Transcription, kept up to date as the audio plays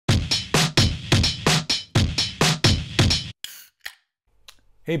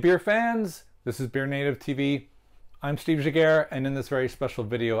Hey beer fans, this is BeerNative TV. I'm Steve Giguere, and in this very special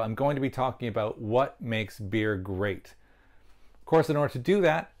video I'm going to be talking about what makes beer great. Of course, in order to do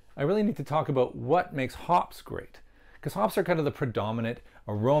that, I really need to talk about what makes hops great, because hops are kind of the predominant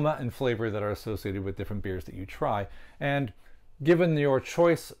aroma and flavor that are associated with different beers that you try, and given your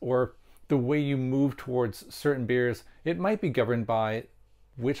choice or the way you move towards certain beers, it might be governed by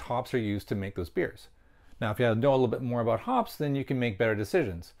which hops are used to make those beers. Now, if you know a little bit more about hops, then you can make better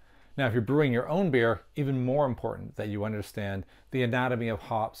decisions. Now, if you're brewing your own beer, even more important that you understand the anatomy of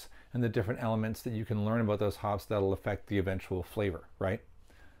hops and the different elements that you can learn about those hops that'll affect the eventual flavor, right?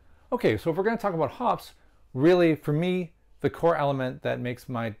 Okay, so if we're going to talk about hops, really, for me, the core element that makes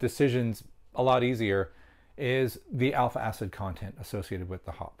my decisions a lot easier is the alpha acid content associated with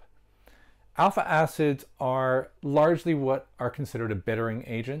the hop. Alpha acids are largely what are considered a bittering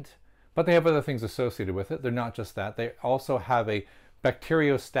agent, but they have other things associated with it. They're not just that. They also have a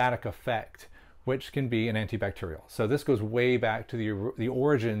bacteriostatic effect, which can be an antibacterial. So this goes way back to the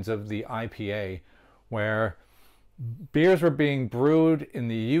origins of the IPA, where beers were being brewed in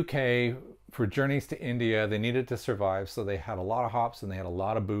the UK for journeys to India. They needed to survive, so they had a lot of hops and they had a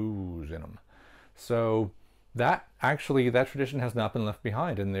lot of booze in them. So that tradition has not been left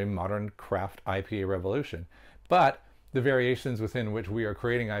behind in the modern craft IPA revolution. But the variations within which we are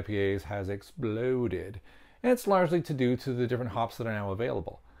creating IPAs has exploded. And it's largely to do to the different hops that are now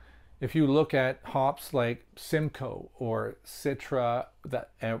available. If you look at hops like Simcoe or Citra,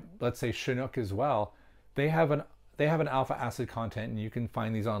 let's say Chinook as well, they have an alpha acid content, and you can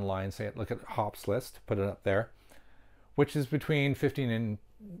find these online. Say, look at hops list, put it up there, which is between 15 and,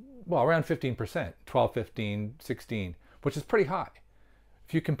 well, around 15%, 12, 15, 16, which is pretty high.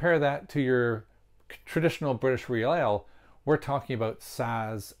 If you compare that to your traditional British real ale, we're talking about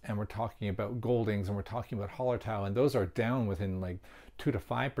Saz, and we're talking about Goldings, and we're talking about Hallertau, and those are down within like 2 to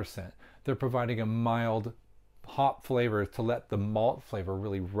 5%. They're providing a mild hop flavor to let the malt flavor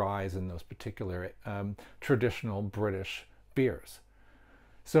really rise in those particular traditional British beers.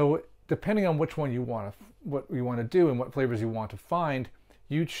 So depending on which one you want to, what you want to do and what flavors you want to find,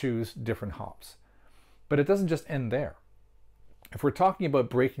 you choose different hops. But it doesn't just end there. If we're talking about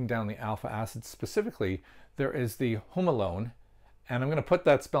breaking down the alpha acids specifically, there is the humulone, and I'm going to put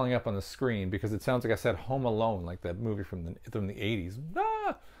that spelling up on the screen because it sounds like I said Home Alone, like that movie from the 80s.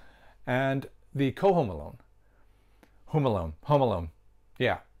 Ah! And the cohumulone. Humulone.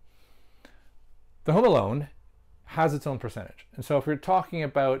 Yeah. The humulone has its own percentage. And so if you're talking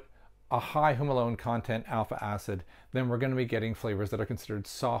about a high humulone content alpha acid, then we're going to be getting flavors that are considered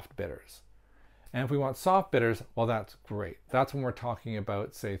soft bitters. And if we want soft bitters, well, that's great. That's when we're talking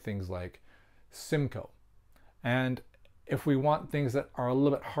about, say, things like Simcoe. And if we want things that are a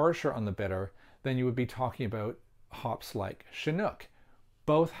little bit harsher on the bitter, then you would be talking about hops like Chinook.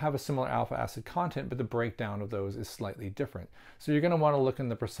 Both have a similar alpha acid content, but the breakdown of those is slightly different. So you're going to want to look in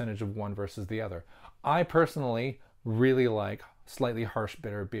the percentage of one versus the other. I personally really like slightly harsh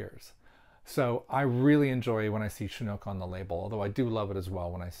bitter beers. So I really enjoy when I see Chinook on the label, although I do love it as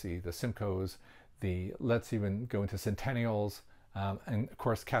well when I see the Simcoes, let's even go into Centennials, and of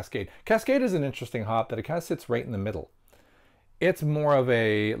course Cascade. Cascade is an interesting hop that it kind of sits right in the middle. It's more of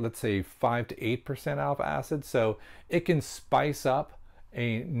a, let's say, 5 to 8% alpha acid, so it can spice up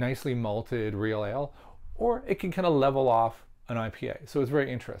a nicely malted real ale, or it can kind of level off an IPA. So it's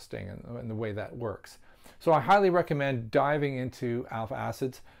very interesting in the way that works. So I highly recommend diving into alpha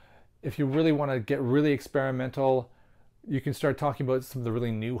acids. If you really want to get really experimental, you can start talking about some of the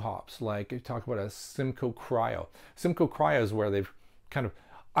really new hops, like you talk about a Simcoe Cryo. Simcoe Cryo is where they've kind of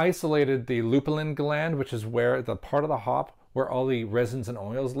isolated the lupulin gland, which is where the part of the hop where all the resins and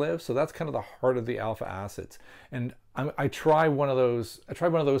oils live. So that's kind of the heart of the alpha acids. And I tried one of those. I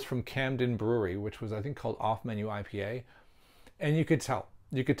tried one of those from Camden Brewery, which was, I think, called Off Menu IPA, and you could tell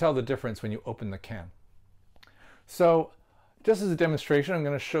the difference when you open the can. So just as a demonstration, I'm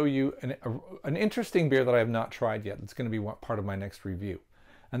going to show you an interesting beer that I have not tried yet. It's going to be part of my next review.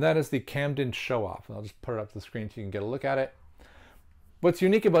 And that is the Camden Show Off. And I'll just put it up on the screen so you can get a look at it. What's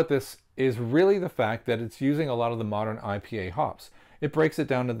unique about this is really the fact that it's using a lot of the modern IPA hops. It breaks it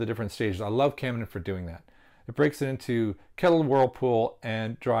down to the different stages. I love Camden for doing that. It breaks it into kettle, whirlpool,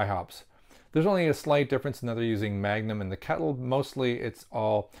 and dry hops. There's only a slight difference in that they're using Magnum in the kettle. Mostly it's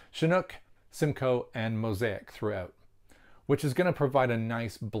all Chinook, Simcoe, and Mosaic throughout, which is going to provide a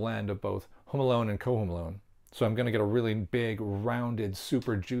nice blend of both humulone and cohumulone. So I'm going to get a really big, rounded,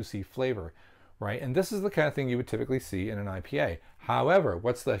 super juicy flavor, right? And this is the kind of thing you would typically see in an IPA. However,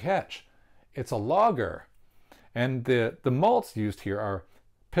 what's the catch? It's a lager. And the malts used here are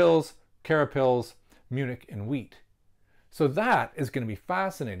Pils, Carapils, Munich, and wheat. So that is going to be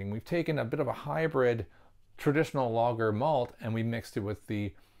fascinating. We've taken a bit of a hybrid traditional lager malt and we mixed it with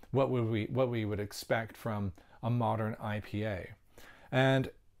the what we would expect from a modern IPA. And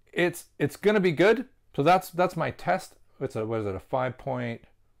it's going to be good. So that's my test. It's a, what is it, a 5.8.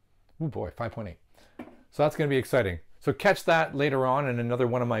 So that's going to be exciting. So catch that later on in another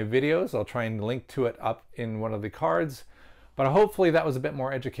one of my videos. I'll try and link to it up in one of the cards. But hopefully that was a bit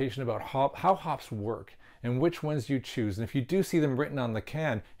more education about how hops work and which ones you choose. And if you do see them written on the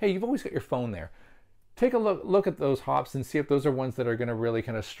can, hey, you've always got your phone there. Take a look at those hops and see if those are ones that are going to really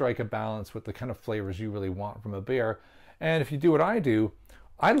kind of strike a balance with the kind of flavors you really want from a beer. And if you do what I do,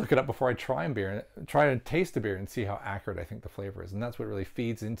 I look it up before I try to taste the beer and see how accurate I think the flavor is. And that's what really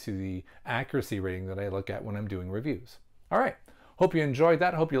feeds into the accuracy rating that I look at when I'm doing reviews. All right, hope you enjoyed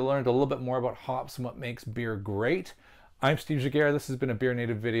that. Hope you learned a little bit more about hops and what makes beer great. I'm Steve Giguere. This has been a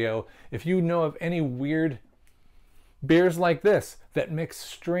BeerNative video. If you know of any weird beers like this that mix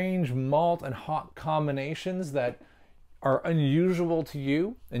strange malt and hop combinations that are unusual to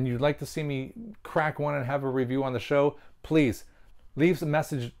you and you'd like to see me crack one and have a review on the show, please leave a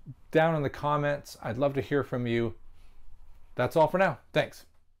message down in the comments. I'd love to hear from you. That's all for now. Thanks.